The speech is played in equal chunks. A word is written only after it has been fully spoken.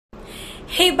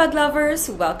Hey bug lovers,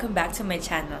 welcome back to my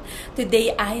channel.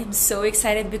 Today I am so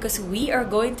excited because we are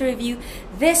going to review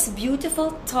this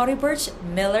beautiful Tory Burch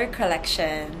Miller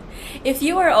collection. If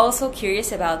you are also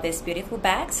curious about these beautiful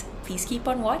bags, please keep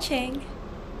on watching.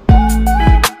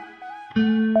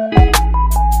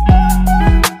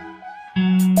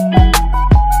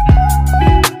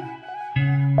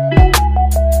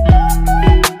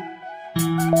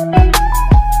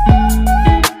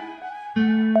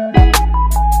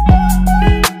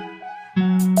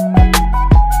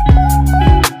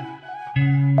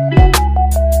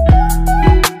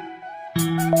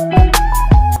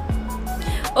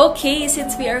 Okay,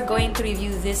 since we are going to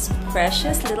review these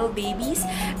precious little babies,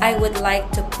 I would like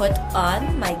to put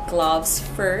on my gloves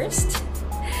first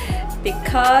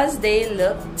because they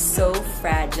look so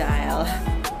fragile.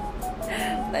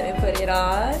 Let me put it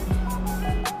on.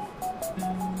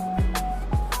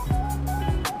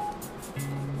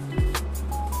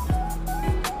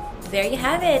 There you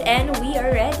have it, and we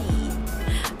are ready.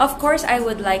 Of course, I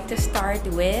would like to start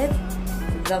with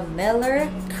the Miller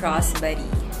Crossbody.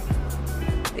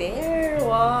 There,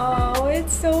 wow,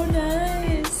 it's so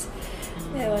nice.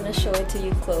 I want to show it to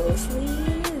you closely.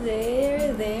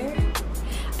 There.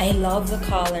 I love the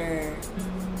color.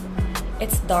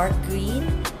 It's dark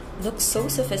green, looks so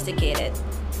sophisticated.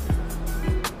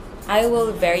 I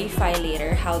will verify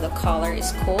later how the color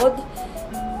is called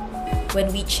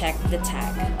when we check the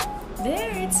tag. There,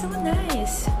 it's so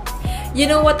nice. You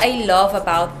know what I love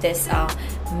about this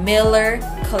Miller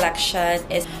collection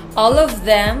is all of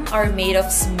them are made of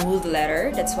smooth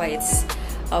leather. That's why it's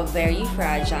very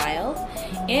fragile,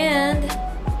 and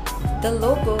the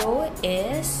logo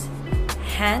is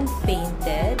hand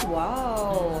painted.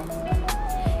 Wow,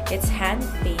 it's hand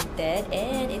painted,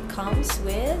 and it comes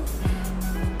with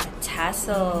a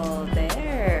tassel.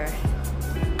 There.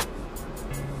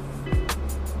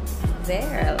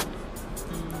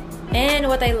 And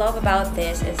what I love about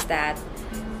this is that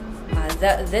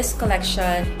this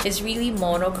collection is really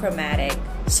monochromatic.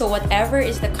 So whatever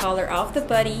is the color of the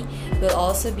body will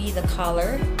also be the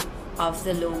color of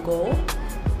the logo,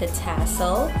 the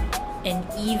tassel, and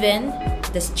even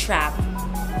the strap.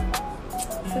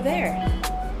 So there.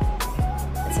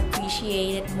 Let's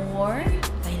appreciate it more.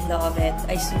 I love it.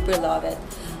 I super love it.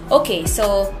 Okay,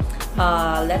 so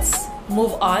let's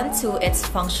move on to its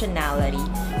functionality.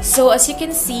 So as you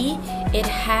can see, it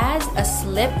has a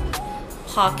slip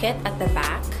pocket at the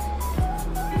back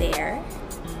there.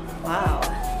 Wow,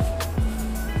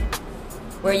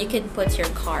 where you can put your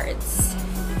cards.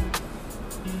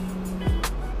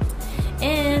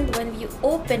 And when you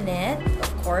open it,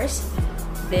 of course,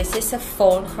 this is a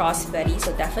phone crossbody,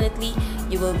 so definitely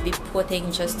you will be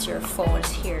putting just your phones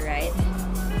here, right?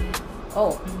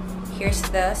 Oh, here's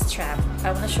the strap.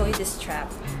 I want to show you this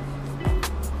strap.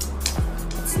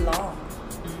 It's long.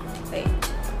 Wait.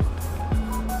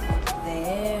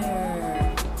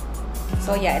 There.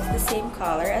 So yeah, it's the same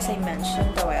color as I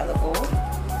mentioned a while ago.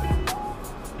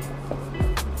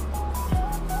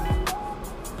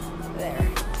 There.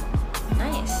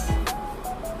 Nice.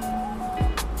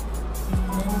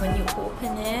 And then when you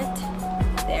open it,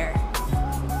 there.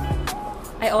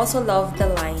 I also love the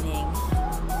lining.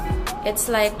 It's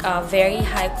like a very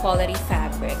high quality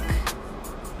fabric.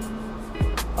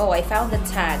 Oh, I found the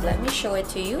tag. Let me show it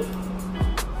to you.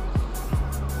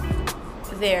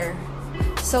 There.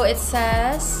 So it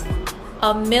says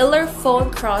a Miller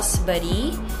phone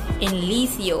crossbody in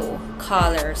Lithio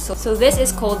color. So this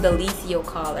is called the Lithio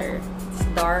color. It's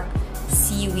dark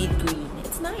seaweed green.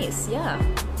 It's nice, yeah.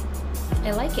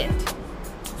 I like it.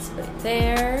 Let's put it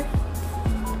there.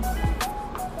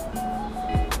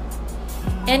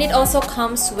 And it also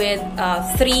comes with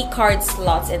 3 card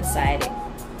slots inside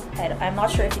it. I'm not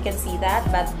sure if you can see that,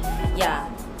 but yeah,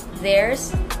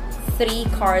 there's 3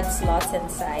 card slots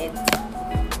inside.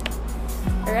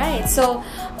 Alright, so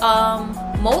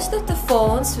most of the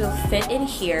phones will fit in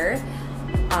here,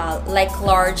 like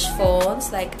large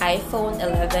phones like iPhone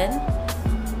 11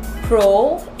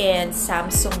 Pro and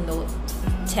Samsung Note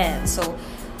 10. So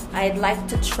I'd like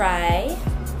to try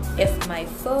if my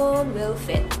phone will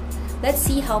fit. Let's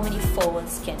see how many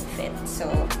phones can fit. So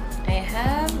I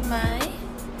have my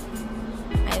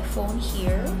iPhone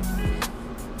here.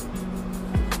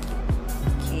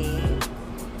 Okay.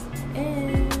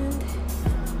 And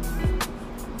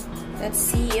let's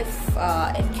see if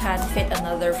it can fit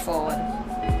another phone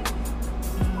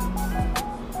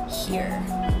here.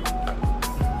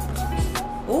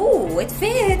 Ooh, it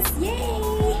fits!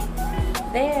 Yay!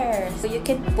 There. So you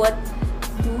can put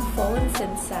 2 phones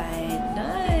inside.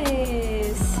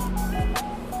 Nice.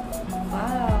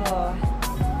 Wow.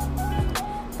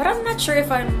 But I'm not sure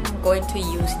if I'm going to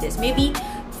use this. Maybe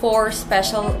for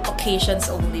special occasions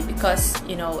only, because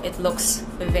you know it looks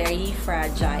very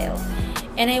fragile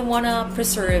and I want to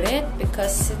preserve it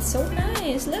because it's so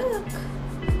nice. Look.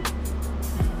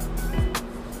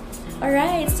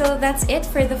 Alright, so that's it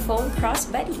for the phone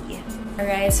crossbody.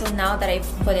 Alright, so now that I've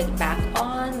put it back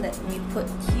on, let me put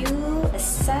you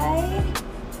aside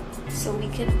so we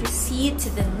can proceed to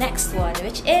the next one,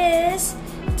 which is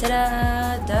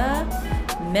ta-da, the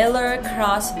Miller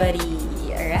Crossbody.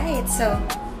 Alright, so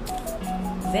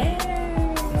there.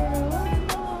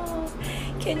 Oh,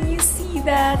 can you see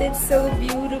that? It's so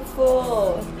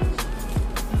beautiful.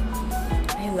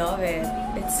 I love it.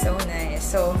 It's so nice.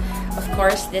 So, of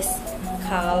course, this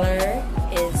color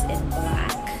is in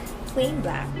black. Plain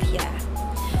black,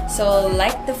 yeah. So,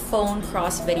 like the phone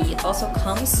crossbody, it also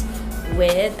comes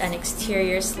with an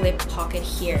exterior slip pocket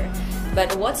here.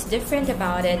 But what's different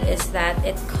about it is that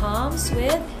it comes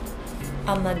with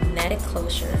a magnetic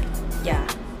closure. Yeah.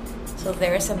 So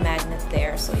there's a magnet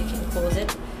there, so you can close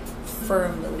it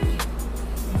firmly.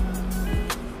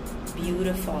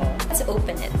 Beautiful. Let's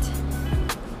open it.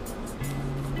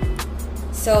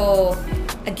 So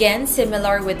again,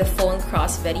 similar with the phone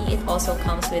crossbody, it also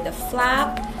comes with a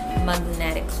flap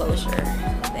magnetic closure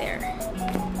there.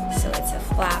 So it's a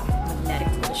flap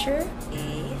magnetic closure.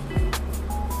 Okay.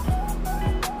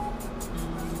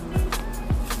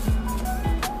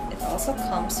 It also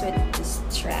comes with this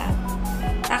strap.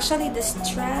 Actually, the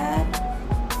strap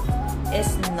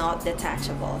is not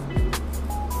detachable.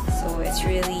 So it's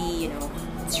really, you know,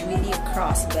 it's really a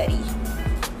crossbody.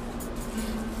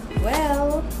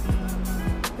 Well,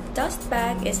 the dust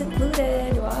bag is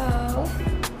included. Wow.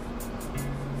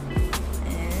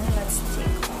 And let's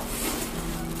take off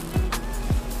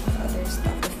other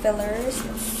stuff, the fillers.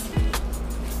 Let's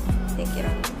take it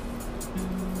off.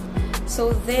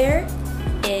 So there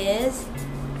is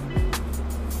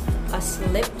a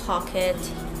slip pocket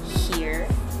here.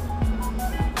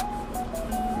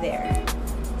 There.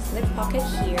 Slip pocket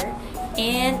here.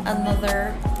 And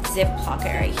another zip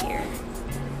pocket right here.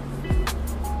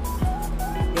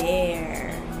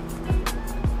 There.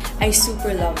 I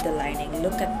super love the lining.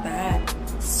 Look at that.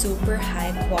 Super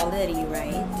high quality,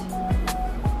 right?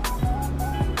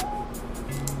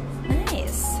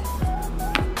 Nice.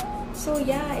 So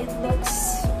yeah, it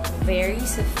looks very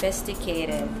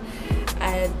sophisticated.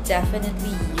 I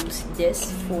definitely use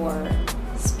this for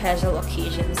special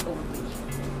occasions only.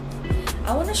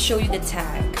 I want to show you the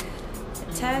tag.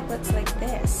 The tag looks like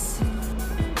this.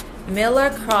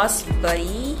 Miller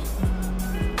Crossbody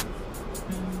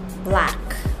Black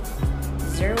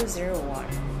 001.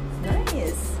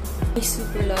 Nice. I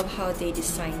super love how they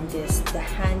designed this. The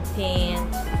hand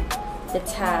paint, the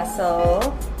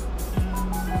tassel,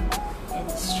 and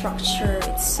the structure.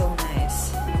 It's so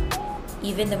nice.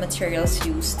 Even the materials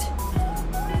used,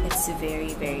 it's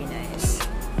very, very nice.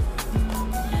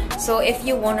 So if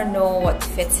you want to know what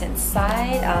fits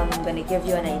inside, I'm going to give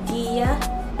you an idea.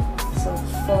 So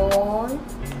phone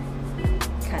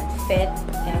can fit,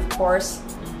 and of course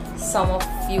some of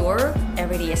your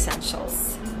everyday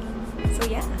essentials. So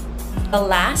yeah. The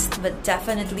last but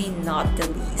definitely not the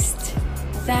least,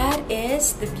 that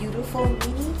is the beautiful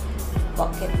mini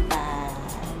bucket bag.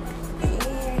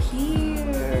 There,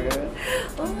 here.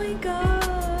 Oh my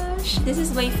gosh, this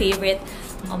is my favorite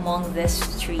among these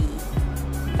three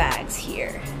bags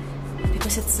here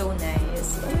because it's so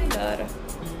nice. Oh my god.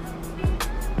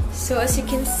 So as you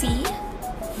can see,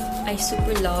 I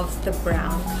super love the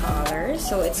brown color.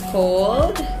 So it's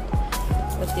called,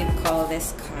 what do you call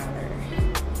this color?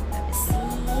 Let me see.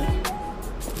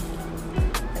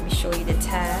 Let me show you the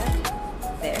tag.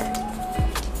 There.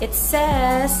 It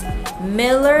says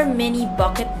Miller Mini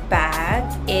Bucket Bag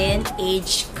in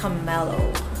Aged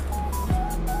Camelo.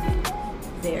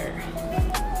 There.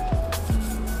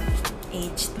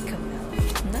 Aged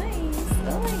Camelo. Nice.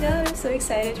 Oh my god, I'm so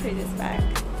excited for this bag.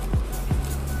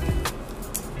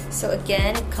 So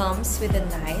again, it comes with a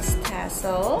nice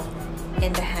tassel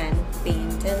and the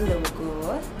hand-painted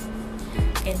logo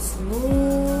and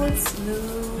smooth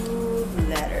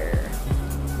leather.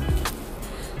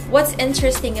 What's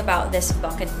interesting about this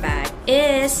bucket bag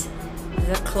is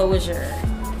the closure.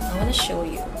 I want to show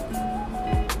you.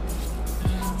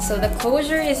 So the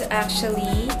closure is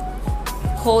actually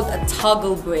called a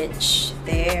toggle bridge.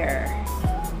 There.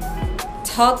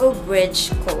 Toggle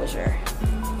bridge closure.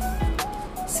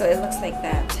 So it looks like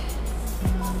that.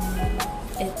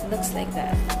 It looks like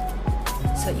that.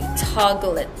 So you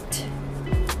toggle it.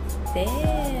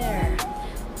 There.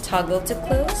 Toggle to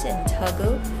close and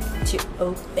toggle to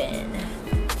open.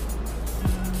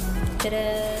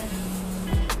 Ta-da!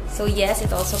 So yes,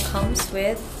 it also comes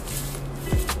with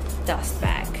dust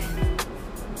bag.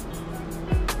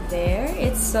 There,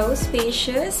 it's so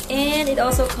spacious, and it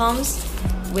also comes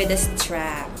with a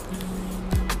strap.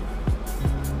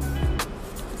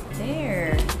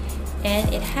 There,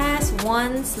 and it has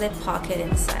one slip pocket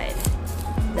inside.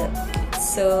 Look,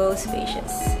 it's so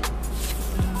spacious.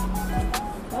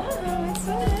 Wow, it's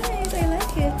so nice. I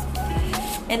like it.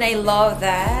 And I love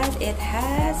that it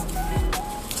has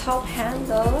top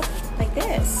handle like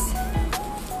this.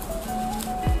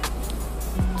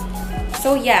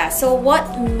 So yeah, so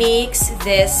what makes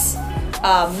this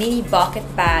mini bucket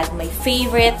bag my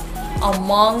favorite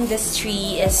among this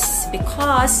three is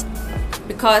because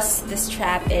the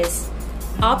strap is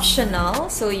optional,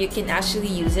 so you can actually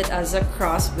use it as a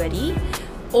crossbody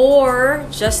or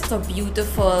just a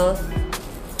beautiful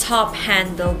top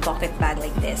handle bucket bag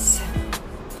like this.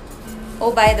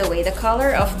 Oh, by the way, the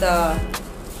color of the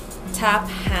top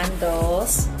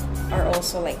handles are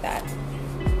also like that.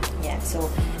 Yeah, so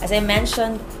as I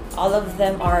mentioned, all of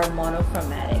them are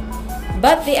monochromatic,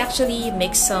 but they actually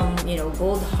make some, you know,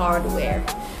 gold hardware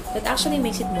that actually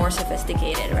makes it more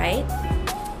sophisticated, right?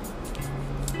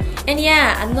 And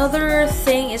yeah, another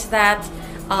thing is that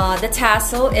the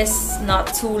tassel is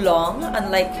not too long,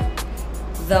 unlike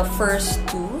the first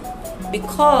two,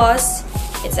 because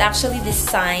it's actually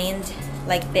designed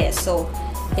like this. So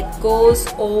it goes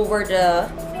over the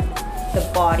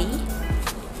body,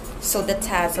 so the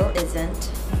tassel isn't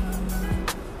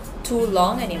too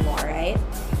long anymore, right?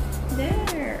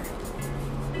 There.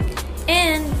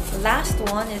 And last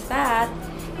one is that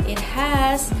it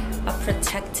has a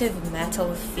protective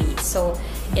metal feet, so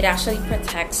it actually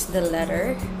protects the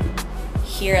leather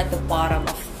here at the bottom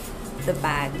of the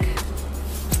bag.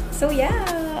 So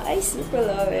yeah, I super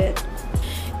love it.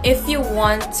 If you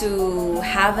want to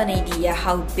have an idea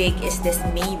how big is this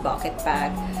mini bucket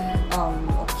bag,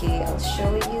 okay, I'll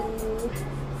show you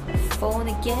the phone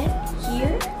again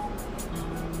here.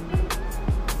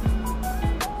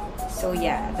 So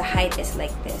yeah, the height is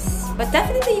like this, but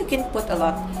definitely you can put a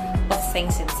lot of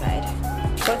things inside.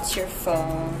 Put your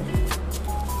phone.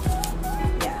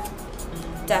 Yeah,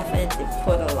 definitely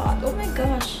put a lot. Oh my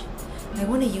gosh, I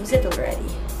want to use it already.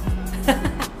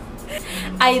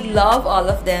 I love all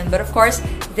of them, but of course,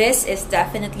 this is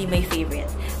definitely my favorite.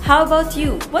 How about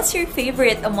you? What's your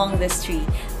favorite among these three?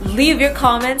 Leave your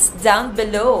comments down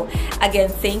below. Again,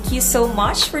 thank you so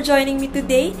much for joining me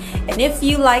today. And if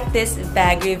you like this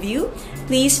bag review,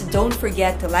 please don't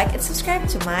forget to like and subscribe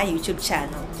to my YouTube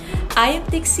channel. I am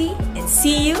Tixie, and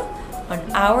see you on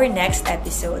our next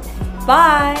episode.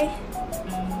 Bye!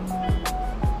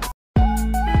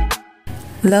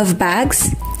 Love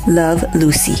bags, love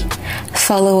Lucy.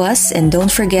 Follow us and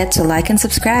don't forget to like and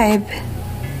subscribe.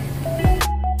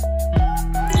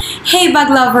 Hey bag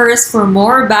lovers, for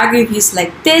more bag reviews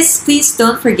like this, please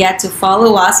don't forget to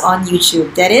follow us on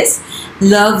YouTube. That is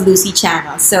Love Lucy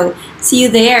channel. So see you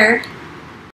there.